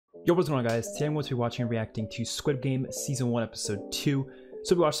Yo, what's going on, guys? Today I'm going to be watching and reacting to Squid Game Season 1 Episode 2.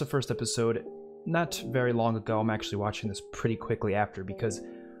 So we watched the first episode not very long ago. I'm actually watching this pretty quickly after because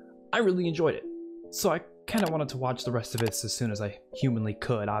I really enjoyed it. So I kind of wanted to watch the rest of it as soon as I humanly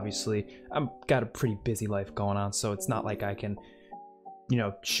could. Obviously, I've got a pretty busy life going on, so it's not like I can, you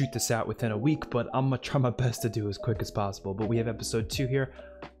know, shoot this out within a week, but I'm gonna try my best to do as quick as possible. But we have Episode 2 here.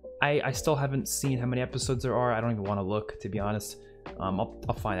 I still haven't seen how many episodes there are. I don't even want to look, to be honest.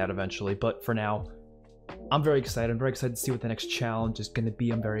 I'll find out eventually, but for now, I'm very excited. I'm very excited to see what the next challenge is going to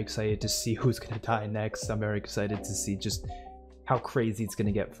be. I'm very excited to see who's going to die next. I'm very excited to see just how crazy it's going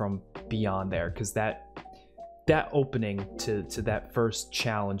to get from beyond there, because that opening to that first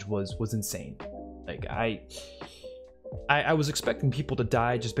challenge was insane. Like I was expecting people to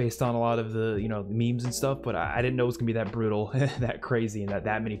die just based on a lot of the, you know, memes and stuff, but I didn't know it was gonna be that brutal, that crazy, and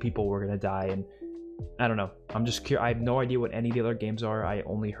that many people were gonna die. And I don't know. I'm just curious. I have no idea what any of the other games are. I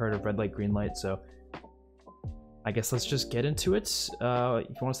only heard of red light, green light, so I guess let's just get into it. If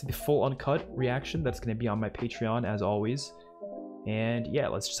you want to see the full uncut reaction, that's gonna be on my Patreon as always. And yeah,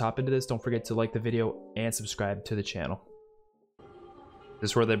 let's just hop into this. Don't forget to like the video and subscribe to the channel.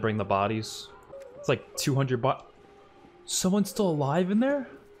 This is where they bring the bodies. It's like 200 Someone's still alive in there?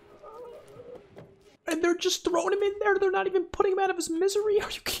 And they're just throwing him in there? They're not even putting him out of his misery? Are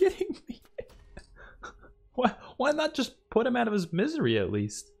you kidding me? Why not just put him out of his misery at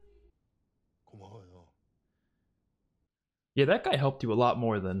least? Yeah, that guy helped you a lot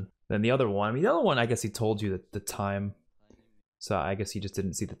more than the other one. I mean, the other one, I guess he told you that the time. So I guess he just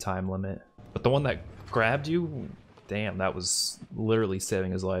didn't see the time limit. But the one that grabbed you, damn, that was literally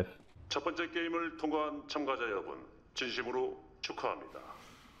saving his life. 첫 번째 게임을 통과한 참가자 여러분, 진심으로 축하합니다.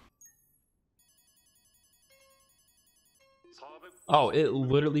 Oh, it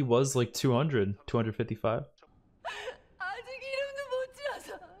literally was like 200, 255. 아직 이름도 못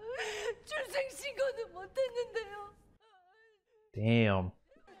지어서 출생 신고도 못 했는데요. Damn.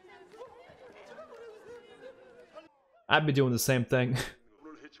 I've been doing the same thing.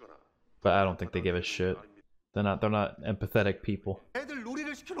 But I don't think they give a shit. They're not empathetic people. 애들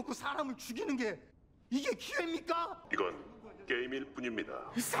놀이를 시켜놓고 사람을 죽이는 게 이게 기회입니까? 이건 게임일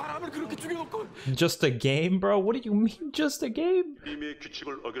뿐입니다. 사람을 그렇게 죽여놓고 Just a game, bro? What do you mean, just a game? 게임의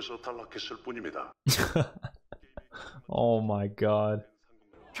규칙을 어겨서 탈락했을 뿐입니다. Oh my god.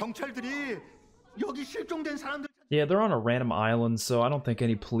 경찰들이 여기 실종된 사람들. Yeah, they're on a random island, so I don't think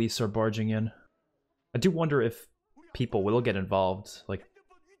any police are barging in. I do wonder if people will get involved, like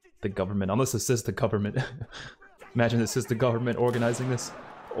the government, unless this is the government. Imagine this is the government organizing this.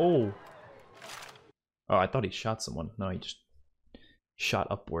 Oh, I thought he shot someone. No, he just shot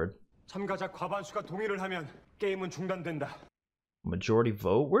upward. 참가자 과반수가 동의를 하면 게임은 중단된다. Majority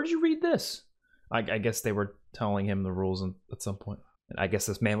vote? Where did you read this? I guess they were telling him the rules at some point. And I guess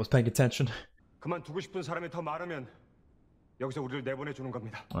this man was paying attention. 그만두고 싶은 사람이 더 많으면 여기서 우리를 내보내주는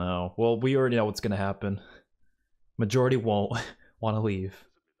겁니다. Oh, well, we already know what's gonna happen. Majority won't want to leave.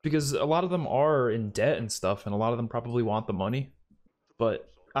 Because a lot of them are in debt and stuff, and a lot of them probably want the money. But,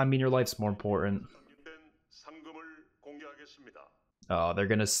 I mean, your life's more important. Oh, they're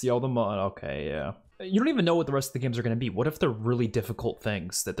gonna steal the money. Okay, yeah. You don't even know what the rest of the games are gonna be. What if they're really difficult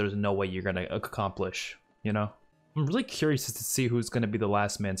things that there's no way you're gonna accomplish, you know? I'm really curious to see who's gonna be the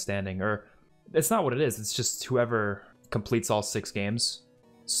last man standing, or it's not what it is, it's just whoever completes all 6 games.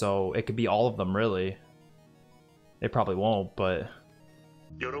 So it could be all of them, really. They probably won't, but...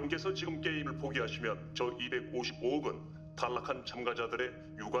 여러분께서 지금 게임을 포기하시면 저 255억은 탈락한 참가자들의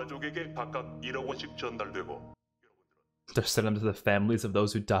유가족에게 각각 1억 원씩 전달되고 They're sending them to the families of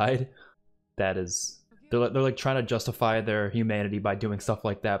those who died. That is... They're like trying to justify their humanity by doing stuff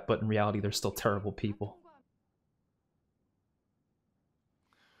like that, but in reality they're still terrible people.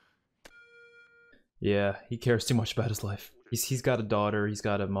 Yeah, he cares too much about his life. He's got a daughter, he's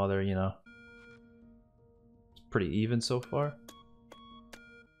got a mother, you know. It's pretty even so far.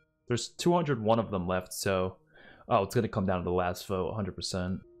 There's 201 of them left, so... Oh, it's gonna come down to the last vote,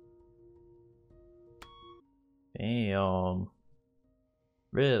 100%. Damn.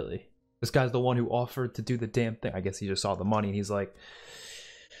 Really? This guy's the one who offered to do the damn thing. I guess he just saw the money and he's like,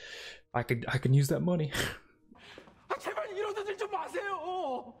 I can use that money. 제발 이런 데들 좀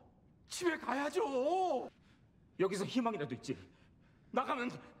마세요. 집에 가야죠. 여기서 희망이라도 있지.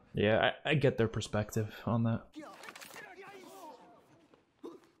 나가면. Yeah, I get their perspective on that.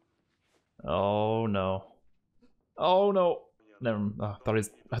 Oh no. Oh no. Never. Oh,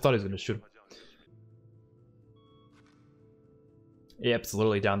 I thought he was gonna shoot him. Yep, it's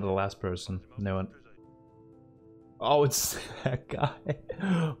literally down to the last person. Knew it. Oh, it's that guy.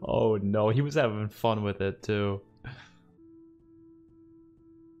 Oh no, he was having fun with it too.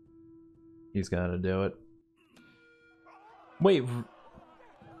 He's gonna do it. Wait,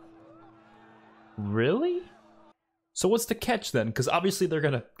 really? So what's the catch then? Because obviously they're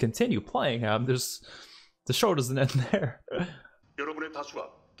gonna continue playing him. There's the show doesn't end there. 여러분의 다수가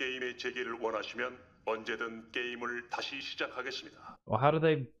게임의 재개를 원하시면 언제든 게임을 다시 시작하겠습니다. Well, how do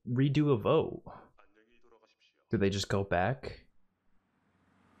they redo a vote? 안녕히 돌아가십시오. Do they just go back?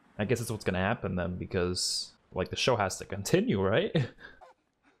 I guess that's what's gonna happen then, because like the show has to continue, right?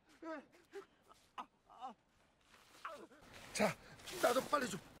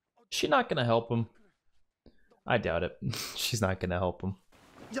 She's not gonna help him. I doubt it. She's not gonna help him.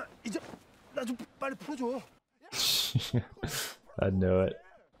 I knew it.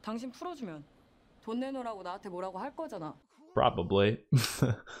 당신 풀어주면 돈 내놓으라고 나한테 뭐라고 할 거잖아. Probably.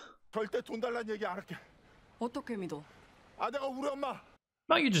 절대 돈 달라는 얘기 안 할게. 어떻게 믿어? 아, 내가 우리 엄마.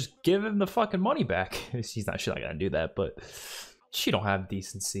 No, you just give him the fucking money back. She's not gonna do that, but she don't have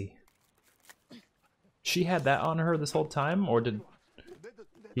decency. She had that on her this whole time, or did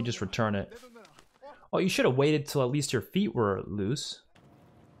he just return it? Oh, you should have waited till at least your feet were loose.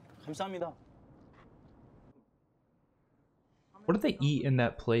 감사합니다. What did they eat in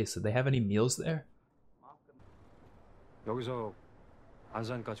that place? Did they have any meals there? 여기서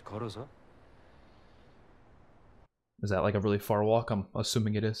안산까지 걸어서? Is that like a really far walk? I'm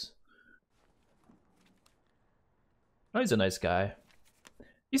assuming it is. Oh, he's a nice guy.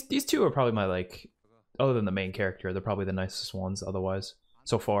 These two are probably my, like, other than the main character, they're probably the nicest ones otherwise.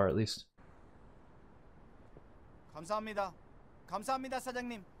 So far, at least. 감사합니다. 감사합니다,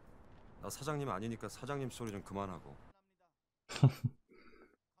 사장님. 나 사장님 아니니까 사장님 소리 좀 그만하고.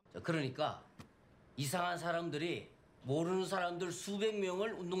 그러니까 이상한 사람들이 모르는 사람들 수백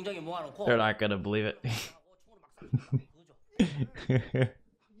명을 운동장에 모아놓고 They're not gonna believe it.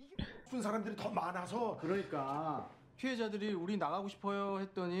 나쁜 사람들이 더 많아서. 그러니까 피해자들이 우리 나가고 싶어요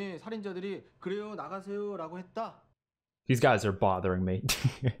했더니 살인자들이 그래요 나가세요라고 했다. These guys are bothering me.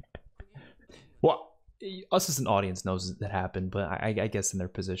 Well, us as an audience knows that happened, but I guess in their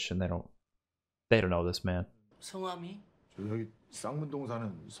position they don't know this man. 성함이 저 여기 쌍문동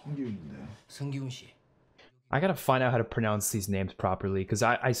사는 성기훈인데. 성기훈 씨. I gotta find out how to pronounce these names properly, because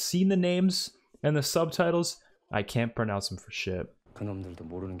I seen the names and the subtitles. I can't pronounce them for shit. 그놈들도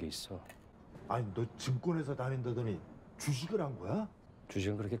모르는 게 있어. 아니, 너 증권회사 다닌다더니 주식을 한 거야?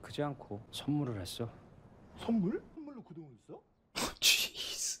 주식은 그렇게 크지 않고 선물을 했어. 선물? 선물로 그 돈을 써?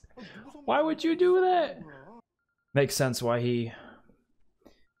 Jeez. Why would you do that? Makes sense why he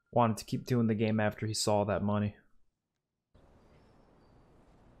wanted to keep doing the game after he saw that money.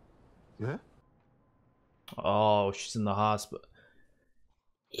 예? Oh, she's in the hospital.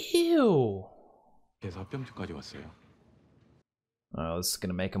 Ew. 그래서 합병증까지 왔어요. Oh, this is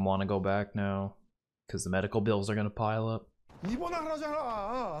gonna make him want to go back now, because the medical bills are gonna pile up.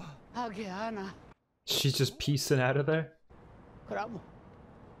 입원하라잖아. 하게 하나. She's just piecing out of there. 그럼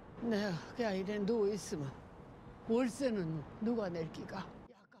내가 그냥 이래 누워 있으면 월세는 누가 낼 기가?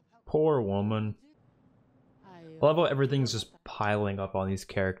 Poor woman. 아유. I love how everything's just piling up on these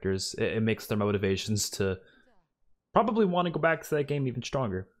characters. It makes their motivations to probably want to go back to that game even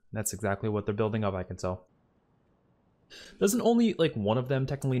stronger. That's exactly what they're building up, I can tell. Doesn't only like one of them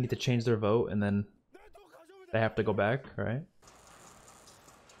technically need to change their vote and then they have to go back, right?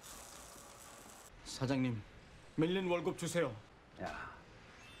 사장님 밀린 월급 주세요. 야,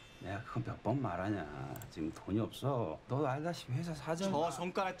 내가 그거 몇 번 말하냐. 지금 돈이 없어. 너 알다시피 회사 사장. 저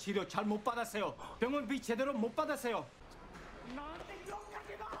손가락 치료 잘 못 받았어요. 병원비 제대로 못 받았어요.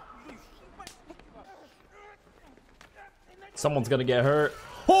 Someone's gonna get hurt.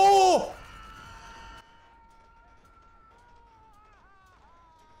 Oh!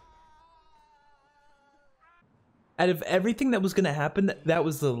 Out of everything that was gonna happen, that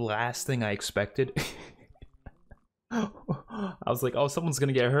was the last thing I expected. I was like, oh, someone's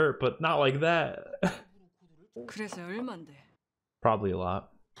gonna get hurt, but not like that. 그래서 얼만데? Probably a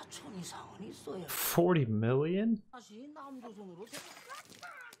lot. 4천 이상은 있어요. 40 million? 다시 남조선으로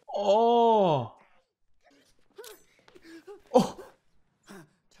Oh! Oh!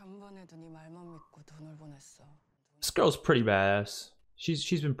 전번에도 네 말만 믿고 돈을 보냈어. This girl's pretty badass.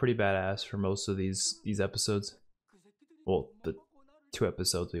 She's been pretty badass for most of these episodes. Well, the 2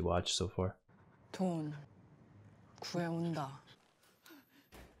 episodes we watched so far. 돈 구해온다.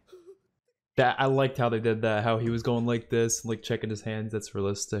 That I liked how they did that. How he was going like this, like checking his hands. That's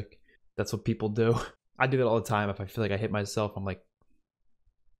realistic. That's what people do. I do that all the time. If I feel like I hit myself, I'm like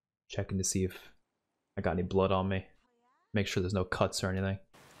checking to see if I got any blood on me. Make sure there's no cuts or anything.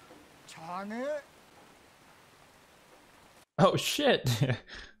 Oh shit!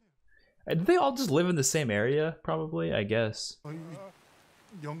 Did they all just live in the same area? Probably, I guess.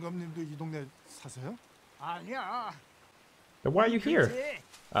 영감님도 이 동네 사세요? 아니야. Then why are you here? 그치?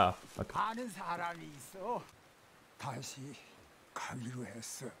 Oh, okay. 아는 사람이 있어. 다시 가기로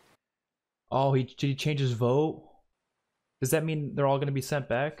했어. Oh, did he change his vote? Does that mean they're all gonna be sent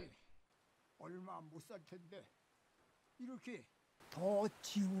back? 얼마 못 살 텐데 이렇게 더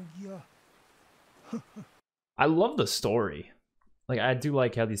지옥이야. I love the story. Like, I do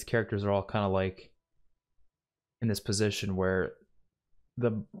like how these characters are all kind of like in this position where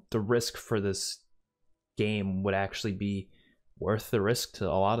the risk for this game would actually be worth the risk to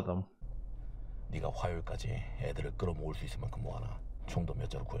a lot of them. 네가 화요일까지 애들을 끌어모을 수 있을 만큼 모아놔. 총도 몇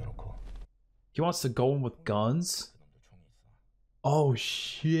자루 구해놓고. He wants to go in with guns? Oh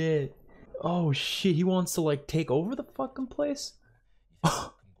shit. Oh shit, he wants to like take over the fucking place?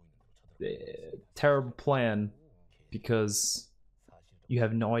 Terrible plan, because you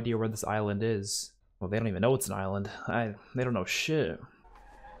have no idea where this island is. Well, they don't even know it's an island. They don't know shit.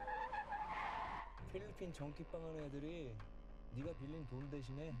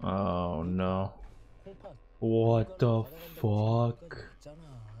 Oh no. What the fuck?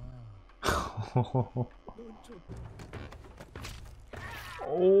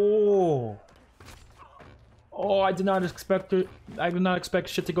 Oh. Oh, I did not expect it. I did not expect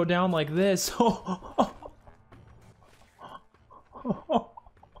shit to go down like this.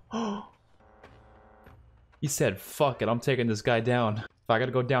 He said, fuck it, I'm taking this guy down. If I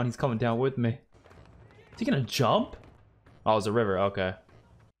gotta go down, he's coming down with me. Is he gonna jump? Oh, it's a river, okay.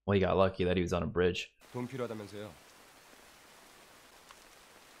 Well, he got lucky that he was on a bridge. 돈 필요하다면서요.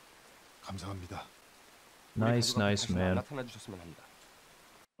 감사합니다. Nice, nice, man. 나타나 주셨으면 합니다.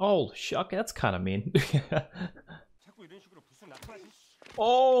 Oh, shit, okay, that's kind of mean. 자꾸 이런 식으로 부스 나타나시.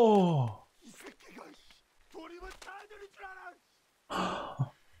 Oh! 이 새끼가 돈이면 다 되는 줄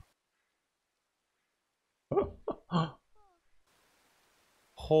알아.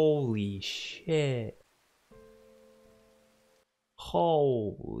 Holy shit.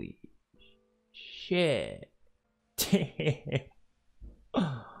 Holy shit. Damn.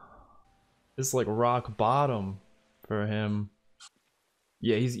 It's like rock bottom for him.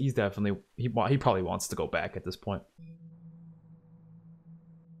 Yeah, he's definitely he probably wants to go back at this point.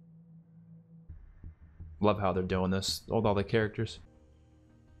 Love how they're doing this with all the characters.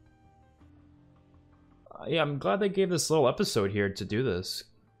 Yeah, I'm glad they gave this little episode here to do this.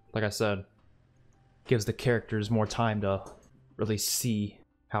 Like I said, gives the characters more time to really see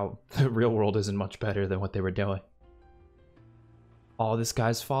how the real world isn't much better than what they were doing. Oh, this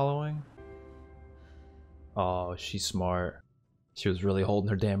guy's following? Oh, she's smart. She was really holding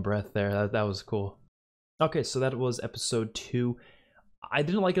her damn breath there. That was cool. Okay, so that was episode 2. I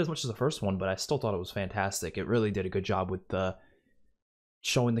didn't like it as much as the first one, but I still thought it was fantastic. It really did a good job with the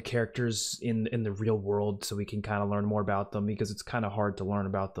showing the characters in the real world, so we can kind of learn more about them, because it's kind of hard to learn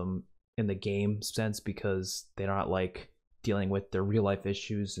about them in the game sense, because they're not like dealing with their real life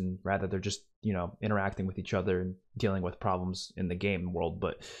issues, and rather they're just, you know, interacting with each other and dealing with problems in the game world.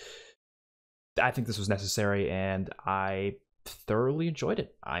 But I think this was necessary, and I thoroughly enjoyed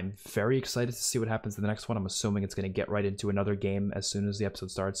it. I'm very excited to see what happens in the next one. I'm assuming it's going to get right into another game as soon as the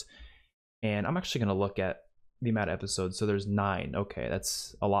episode starts, and I'm actually going to look at the amount of episodes. So there's 9. Okay,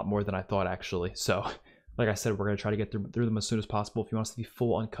 that's a lot more than I thought, actually. So like I said, we're going to try to get through them as soon as possible. If you want to see the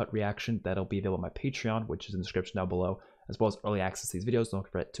full uncut reaction, that'll be available on my Patreon, which is in the description down below, as well as early access to these videos. Don't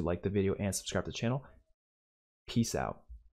forget to like the video and subscribe to the channel. Peace out.